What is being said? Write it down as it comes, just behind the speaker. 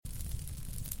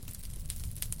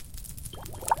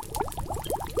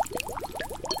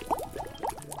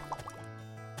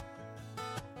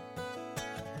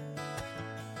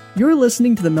You're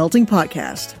listening to The Melting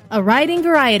Podcast, a writing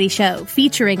variety show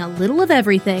featuring a little of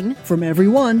everything from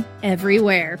everyone,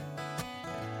 everywhere.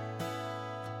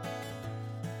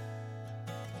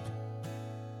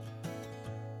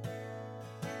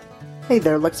 Hey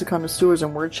there, lexicon connoisseurs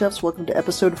and word chefs. Welcome to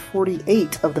episode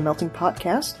 48 of The Melting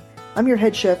Podcast. I'm your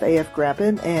head chef, A.F.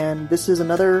 Grappin, and this is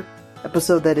another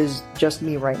episode that is just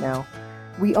me right now.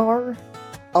 We are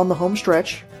on the home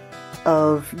stretch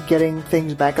of getting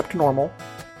things back up to normal.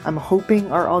 I'm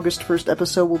hoping our August 1st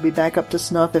episode will be back up to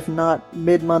snuff. If not,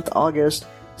 mid-month August,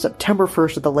 September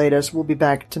 1st at the latest, we'll be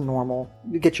back to normal.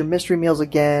 You'll get your mystery meals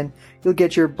again. You'll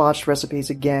get your botched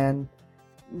recipes again.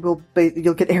 You'll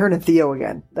get Aaron and Theo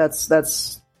again. That's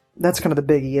kind of the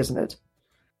biggie, isn't it?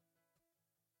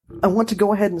 I want to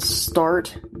go ahead and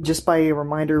start just by a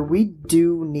reminder, we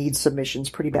do need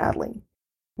submissions pretty badly.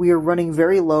 We are running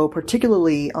very low,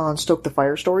 particularly on Stoke the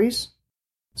Fire stories.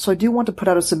 So I do want to put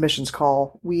out a submissions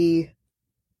call. We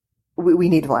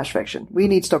need flash fiction. We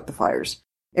need Stoke the Fires.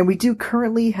 And we do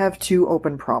currently have 2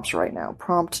 open prompts right now.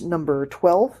 Prompt number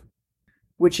 12,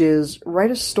 which is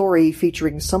write a story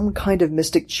featuring some kind of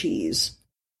mystic cheese.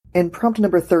 And prompt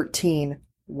number 13,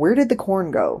 where did the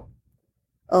corn go?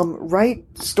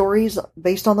 Write stories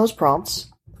based on those prompts,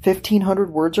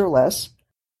 1,500 words or less,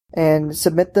 and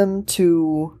submit them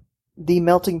to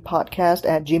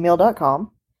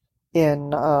themeltingpodcast@gmail.com.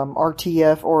 in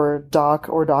RTF or doc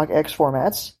or docx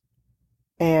formats.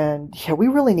 And yeah, we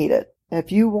really need it.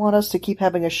 If you want us to keep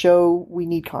having a show, we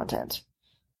need content.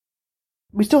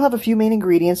 We still have a few main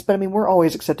ingredients, but I mean, we're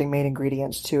always accepting main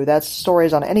ingredients too. That's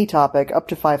stories on any topic, up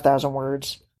to 5,000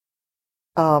 words.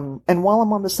 And while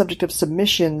I'm on the subject of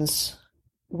submissions,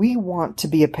 we want to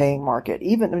be a paying market.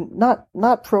 Even,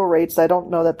 not pro rates, I don't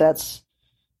know that that's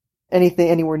anything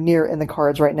anywhere near in the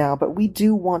cards right now, but we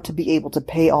do want to be able to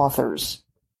pay authors.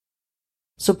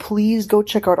 So please go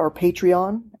check out our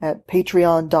Patreon at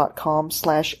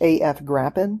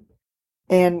patreon.com/afgrappin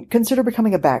and consider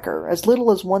becoming a backer. As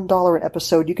little as $1 an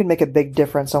episode, you can make a big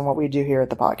difference on what we do here at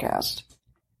the podcast.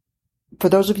 For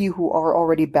those of you who are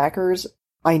already backers,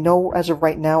 I know as of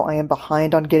right now I am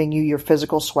behind on getting you your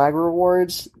physical swag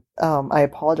rewards. I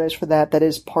apologize for that. That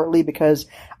is partly because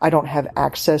I don't have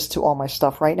access to all my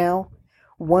stuff right now.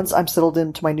 Once I'm settled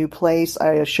into my new place,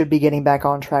 I should be getting back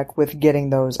on track with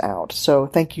getting those out. So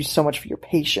thank you so much for your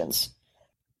patience.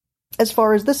 As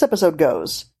far as this episode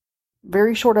goes,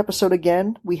 very short episode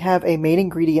again. We have a main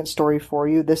ingredient story for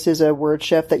you. This is a word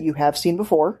chef that you have seen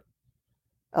before.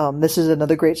 This is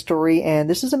another great story, and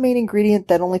this is a main ingredient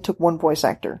that only took 1 voice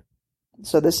actor.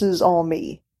 So this is all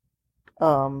me.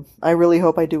 I really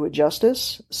hope I do it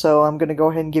justice, so I'm going to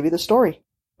go ahead and give you the story.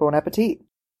 Bon appetit.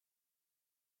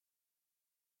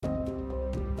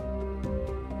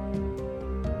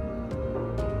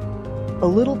 A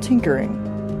Little Tinkering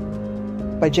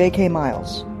by J.K.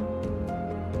 Miles.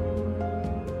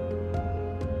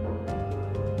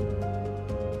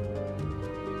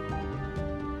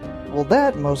 Well,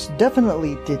 that most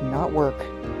definitely did not work.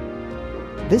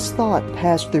 This thought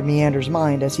passed through Meander's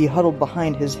mind as he huddled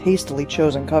behind his hastily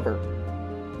chosen cover.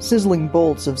 Sizzling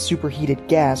bolts of superheated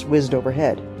gas whizzed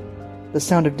overhead. The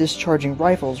sound of discharging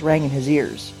rifles rang in his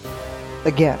ears.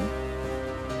 Again.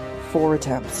 4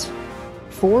 attempts.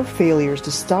 4 failures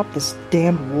to stop this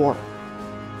damned war.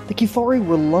 The Kifari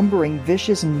were lumbering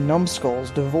vicious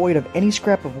numbskulls devoid of any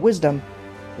scrap of wisdom,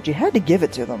 but you had to give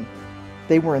it to them.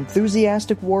 They were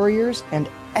enthusiastic warriors and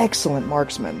excellent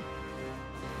marksmen.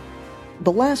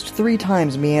 The last 3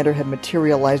 times Meander had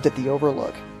materialized at the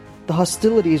Overlook, the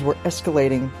hostilities were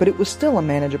escalating, but it was still a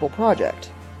manageable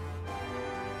project.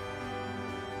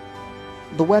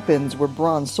 The weapons were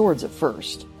bronze swords at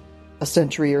first. A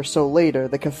century or so later,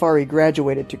 the Kifari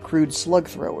graduated to crude slug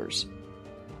throwers.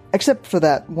 Except for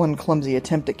that one clumsy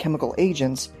attempt at chemical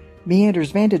agents,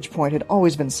 Meander's vantage point had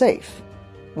always been safe.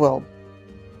 Well,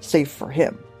 safe for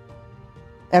him.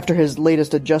 After his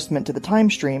latest adjustment to the time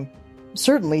stream,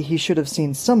 certainly he should have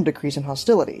seen some decrease in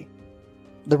hostility.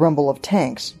 The rumble of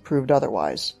tanks proved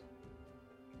otherwise.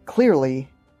 Clearly,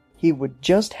 he would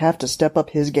just have to step up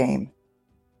his game.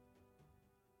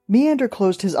 Meander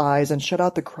closed his eyes and shut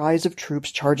out the cries of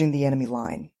troops charging the enemy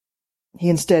line. He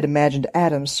instead imagined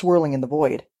atoms swirling in the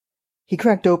void. He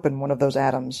cracked open one of those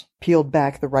atoms, peeled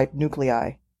back the ripe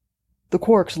nuclei. The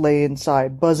quarks lay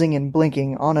inside, buzzing and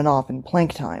blinking on and off in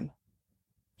Planck time.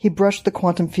 He brushed the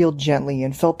quantum field gently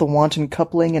and felt the wanton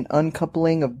coupling and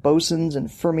uncoupling of bosons and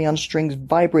fermion strings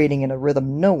vibrating in a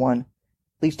rhythm no one,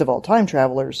 least of all time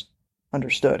travelers,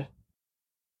 understood.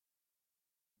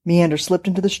 Meander slipped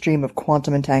into the stream of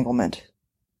quantum entanglement.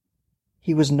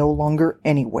 He was no longer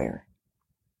anywhere.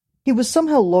 He was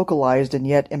somehow localized and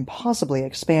yet impossibly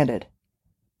expanded.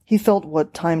 He felt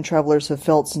what time travelers have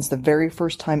felt since the very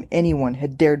first time anyone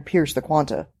had dared pierce the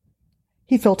quanta.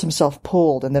 He felt himself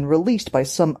pulled and then released by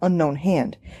some unknown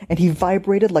hand, and he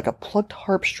vibrated like a plucked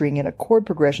harp string in a chord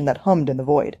progression that hummed in the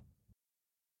void.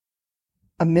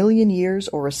 A million years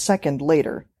or a second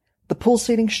later, the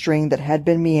pulsating string that had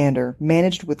been Meander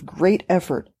managed with great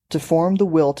effort to form the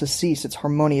will to cease its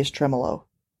harmonious tremolo.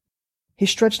 He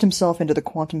stretched himself into the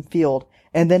quantum field,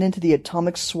 and then into the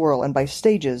atomic swirl, and by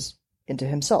stages, into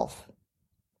himself.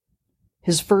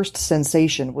 His first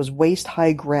sensation was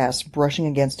waist-high grass brushing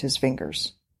against his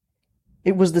fingers.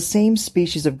 It was the same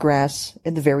species of grass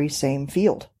in the very same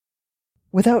field.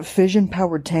 Without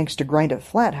fission-powered tanks to grind it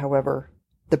flat, however,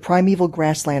 the primeval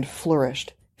grassland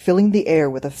flourished, filling the air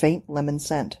with a faint lemon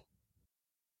scent.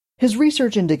 His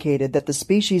research indicated that the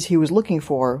species he was looking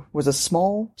for was a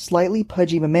small, slightly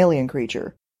pudgy mammalian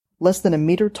creature, less than a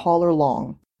meter tall or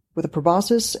long, with a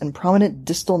proboscis and prominent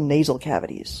distal nasal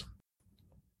cavities.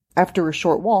 After a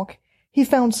short walk, he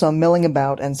found some milling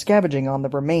about and scavenging on the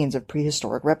remains of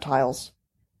prehistoric reptiles.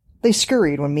 They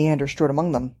scurried when Meander strode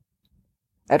among them.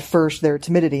 At first, their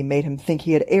timidity made him think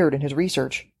he had erred in his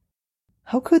research.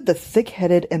 How could the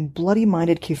thick-headed and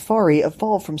bloody-minded Kifari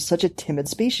evolve from such a timid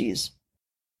species?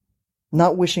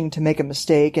 Not wishing to make a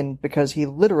mistake, and because he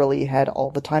literally had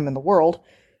all the time in the world,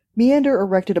 Meander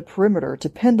erected a perimeter to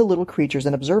pen the little creatures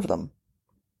and observe them.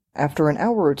 After an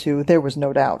hour or two, there was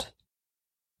no doubt.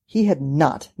 He had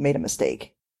not made a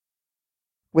mistake.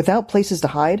 Without places to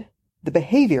hide, the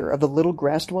behavior of the little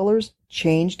grass-dwellers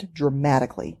changed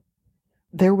dramatically.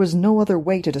 There was no other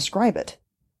way to describe it.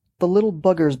 The little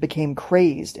buggers became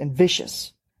crazed and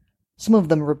vicious. Some of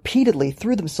them repeatedly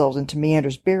threw themselves into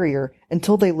Meander's barrier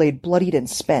until they lay bloodied and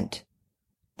spent.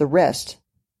 The rest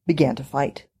began to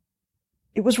fight.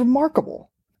 It was remarkable.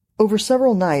 Over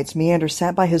several nights, Meander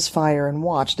sat by his fire and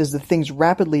watched as the things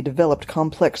rapidly developed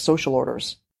complex social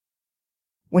orders.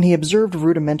 When he observed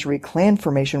rudimentary clan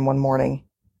formation one morning,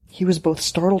 he was both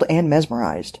startled and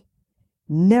mesmerized.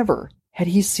 Never had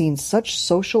he seen such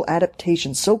social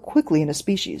adaptation so quickly in a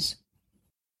species.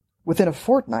 Within a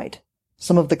fortnight,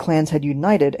 some of the clans had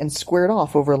united and squared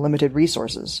off over limited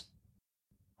resources.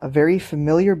 A very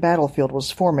familiar battlefield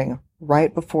was forming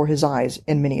right before his eyes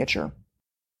in miniature.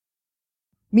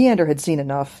 Meander had seen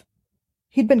enough.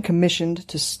 He'd been commissioned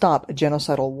to stop a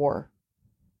genocidal war.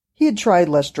 He had tried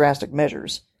less drastic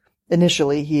measures.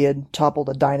 Initially, he had toppled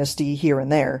a dynasty here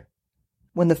and there.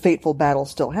 When the fateful battle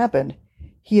still happened,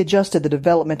 he adjusted the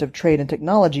development of trade and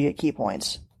technology at key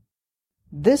points.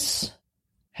 This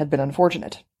had been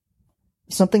unfortunate.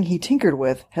 Something he tinkered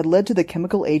with had led to the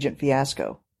chemical agent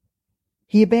fiasco.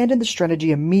 He abandoned the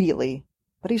strategy immediately,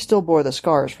 but he still bore the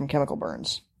scars from chemical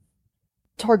burns.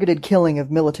 Targeted killing of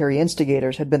military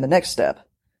instigators had been the next step,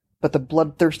 but the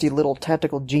bloodthirsty little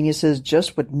tactical geniuses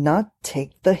just would not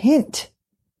take the hint.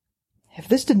 If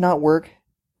this did not work,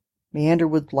 Meander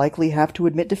would likely have to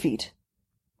admit defeat.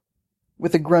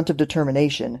 With a grunt of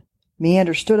determination,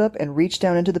 Meander stood up and reached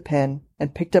down into the pen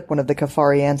and picked up one of the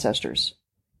Kafari ancestors.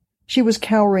 She was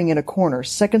cowering in a corner,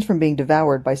 seconds from being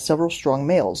devoured by several strong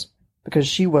males, because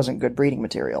she wasn't good breeding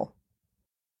material.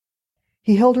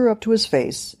 He held her up to his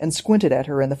face and squinted at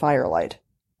her in the firelight.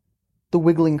 The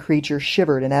wiggling creature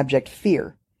shivered in abject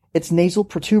fear, its nasal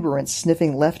protuberance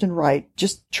sniffing left and right,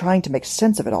 just trying to make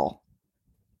sense of it all.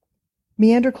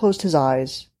 Meander closed his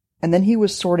eyes, and then he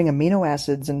was sorting amino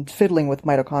acids and fiddling with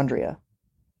mitochondria.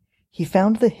 He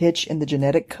found the hitch in the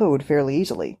genetic code fairly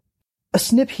easily. A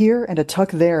snip here and a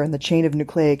tuck there in the chain of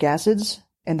nucleic acids,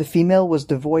 and the female was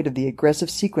devoid of the aggressive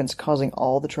sequence causing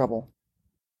all the trouble.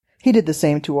 He did the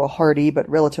same to a hardy but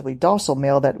relatively docile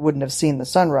male that wouldn't have seen the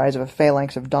sunrise if a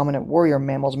phalanx of dominant warrior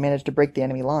mammals managed to break the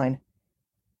enemy line.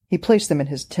 He placed them in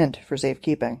his tent for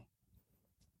safekeeping.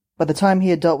 By the time he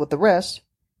had dealt with the rest,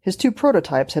 his two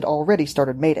prototypes had already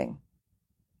started mating.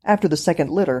 After the second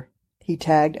litter, he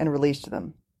tagged and released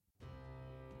them.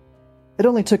 It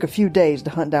only took a few days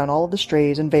to hunt down all of the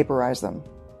strays and vaporize them.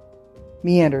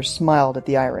 Meander smiled at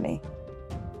the irony.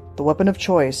 The weapon of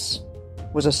choice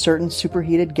was a certain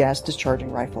superheated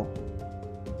gas-discharging rifle.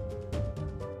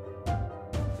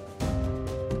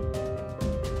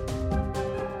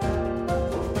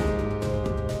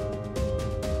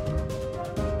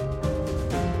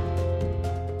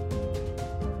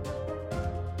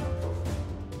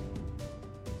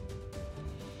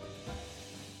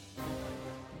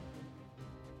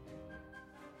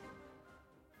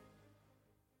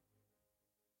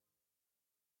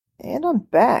 And I'm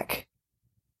back.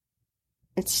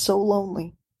 It's so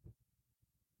lonely.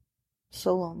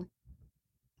 So lonely.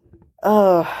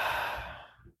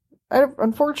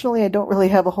 unfortunately, I don't really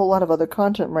have a whole lot of other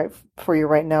content for you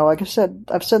right now. Like I've said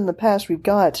in the past, we've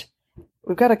got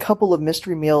a couple of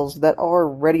mystery meals that are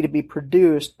ready to be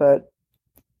produced, but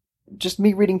just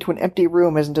me reading to an empty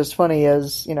room isn't as funny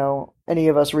as, any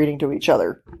of us reading to each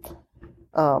other.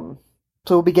 So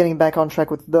we'll be getting back on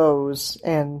track with those,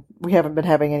 and we haven't been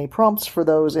having any prompts for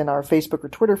those in our Facebook or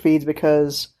Twitter feeds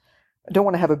because I don't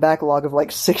want to have a backlog of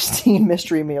like 16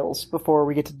 mystery meals before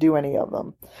we get to do any of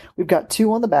them. We've got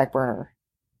 2 on the back burner,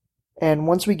 and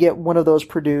once we get one of those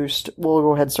produced, we'll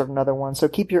go ahead and start another one. So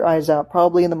keep your eyes out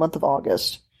probably in the month of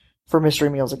August for mystery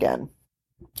meals again.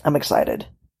 I'm excited.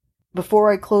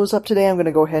 Before I close up today, I'm going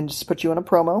to go ahead and just put you on a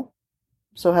promo,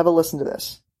 so have a listen to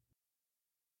this.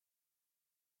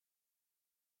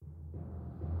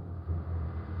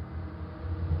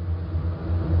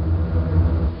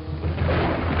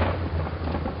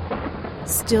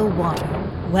 Stillwater,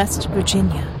 West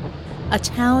Virginia. A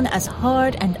town as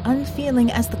hard and unfeeling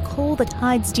as the coal that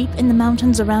hides deep in the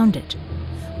mountains around it.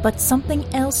 But something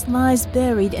else lies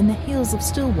buried in the hills of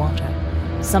Stillwater.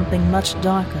 Something much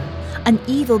darker. An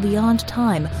evil beyond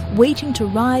time, waiting to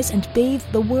rise and bathe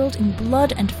the world in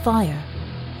blood and fire.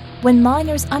 When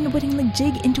miners unwittingly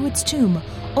dig into its tomb,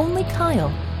 only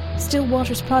Kyle,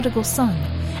 Stillwater's prodigal son,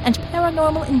 and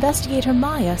paranormal investigator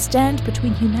Maya stand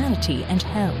between humanity and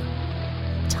hell.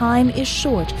 Time is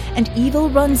short, and evil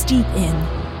runs deep in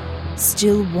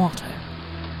Stillwater.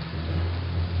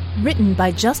 Written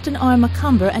by Justin R.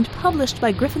 Macumber and published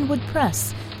by Griffinwood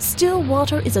Press,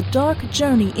 Stillwater is a dark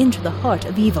journey into the heart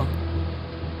of evil.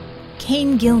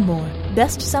 Kane Gilmore,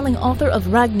 best-selling author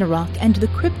of Ragnarok and The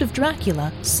Crypt of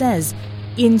Dracula, says,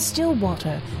 in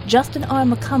Stillwater, Justin R.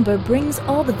 Macumber brings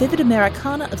all the vivid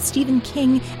Americana of Stephen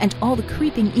King and all the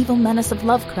creeping evil menace of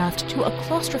Lovecraft to a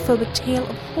claustrophobic tale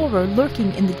of horror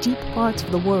lurking in the deep parts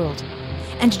of the world.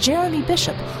 And Jeremy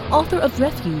Bishop, author of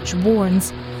Refuge,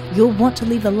 warns, you'll want to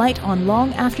leave the light on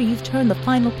long after you've turned the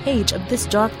final page of this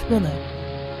dark thriller.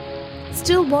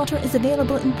 Stillwater is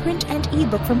available in print and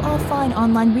ebook from all fine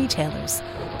online retailers.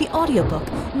 The audiobook,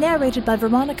 narrated by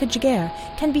Veronica Jaguar,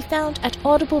 can be found at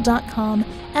audible.com,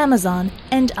 Amazon,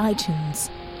 and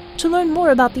iTunes. To learn more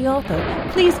about the author,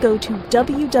 please go to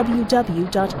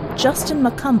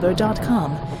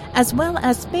www.justinmacumber.com, as well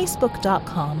as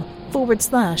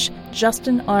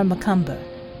facebook.com/Justin R. Macumber.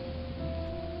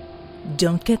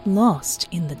 Don't get lost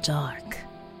in the dark.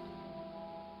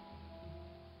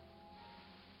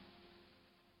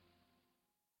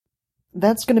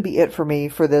 That's going to be it for me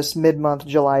for this mid-month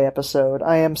July episode.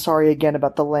 I am sorry again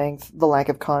about the length, the lack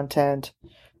of content.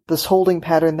 This holding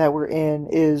pattern that we're in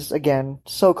is, again,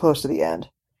 so close to the end.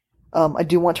 I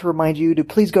do want to remind you to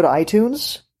please go to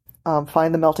iTunes,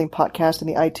 find the Melting Podcast in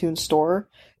the iTunes store,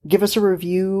 give us a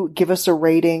review, give us a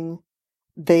rating.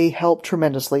 They help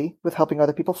tremendously with helping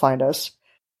other people find us.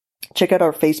 Check out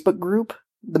our Facebook group,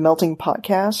 the Melting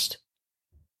Podcast.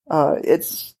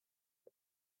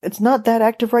 It's not that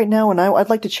active right now, and I'd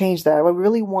like to change that. I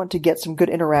really want to get some good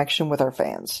interaction with our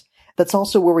fans. That's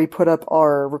also where we put up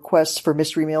our requests for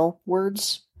mystery meal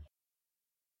words.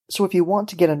 So if you want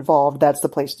to get involved, that's the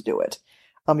place to do it.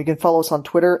 You can follow us on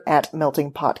Twitter at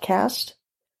Melting Podcast.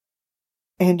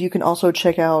 And you can also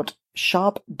check out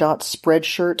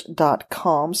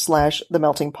shop.spreadshirt.com/The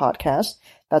Melting Podcast.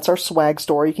 That's our swag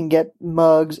store. You can get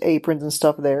mugs, aprons, and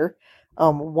stuff there.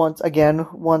 Once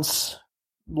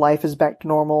life is back to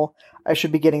normal, I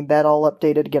should be getting that all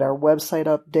updated, get our website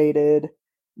updated.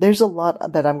 There's a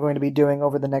lot that I'm going to be doing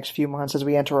over the next few months as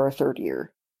we enter our third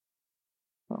year.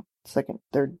 Well,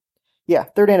 third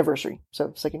anniversary.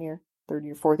 So second year, third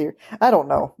year, fourth year. I don't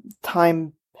know.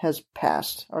 Time has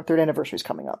passed. Our third anniversary is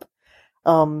coming up.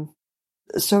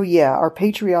 So yeah, our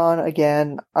Patreon,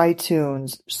 again,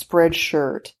 iTunes,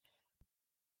 Spreadshirt.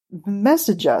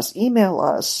 Message us, email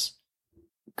us.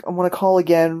 I want to call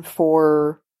again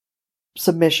for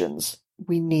submissions.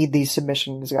 We need these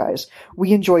submissions, guys.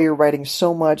 We enjoy your writing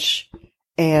so much,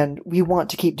 and we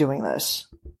want to keep doing this.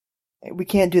 We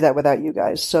can't do that without you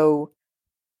guys. So,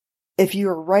 if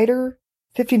you're a writer,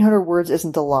 1,500 words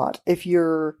isn't a lot. If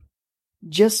you're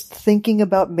just thinking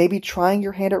about maybe trying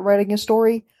your hand at writing a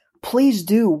story, please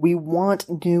do. We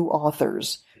want new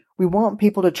authors. We want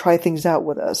people to try things out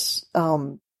with us.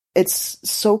 It's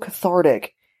so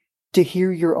cathartic to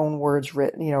hear your own words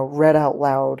read out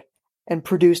loud and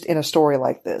produced in a story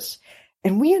like this.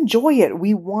 And we enjoy it.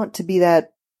 We want to be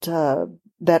that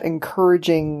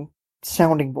encouraging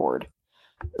sounding board.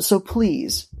 So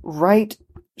please, write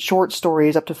short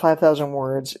stories up to 5,000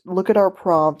 words. Look at our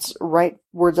prompts, write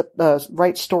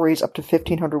stories up to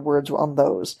 1,500 words on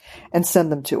those, and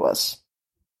send them to us.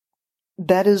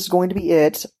 that is going to be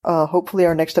it. Hopefully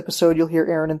our next episode you'll hear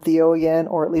Aaron and Theo again,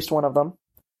 or at least one of them.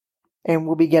 And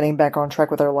we'll be getting back on track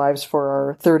with our lives for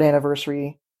our 3rd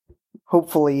anniversary,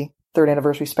 hopefully 3rd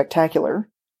anniversary spectacular.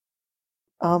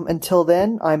 Until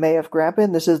then, I'm AF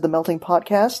Grappin. This is the Melting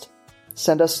Podcast.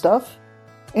 Send us stuff,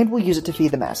 and we'll use it to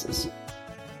feed the masses.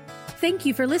 Thank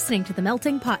you for listening to the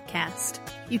Melting Podcast.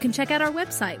 You can check out our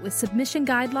website with submission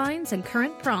guidelines and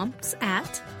current prompts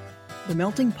at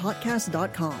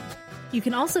themeltingpodcast.com. You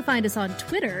can also find us on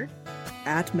Twitter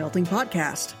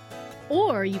 @meltingpodcast.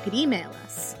 or you could email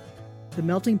us.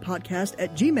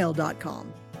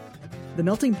 themeltingpodcast@gmail.com. The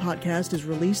Melting Podcast is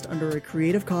released under a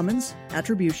Creative Commons,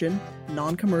 Attribution,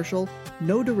 Non-Commercial,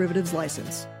 No Derivatives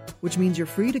license, which means you're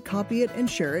free to copy it and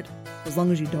share it, as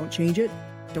long as you don't change it,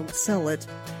 don't sell it,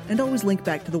 and always link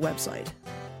back to the website.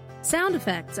 Sound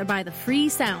effects are by the Free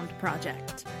Sound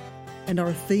Project. And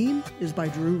our theme is by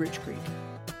Drew Rich Creek.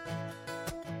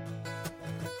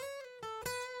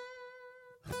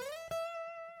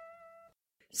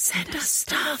 Send us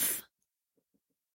stuff.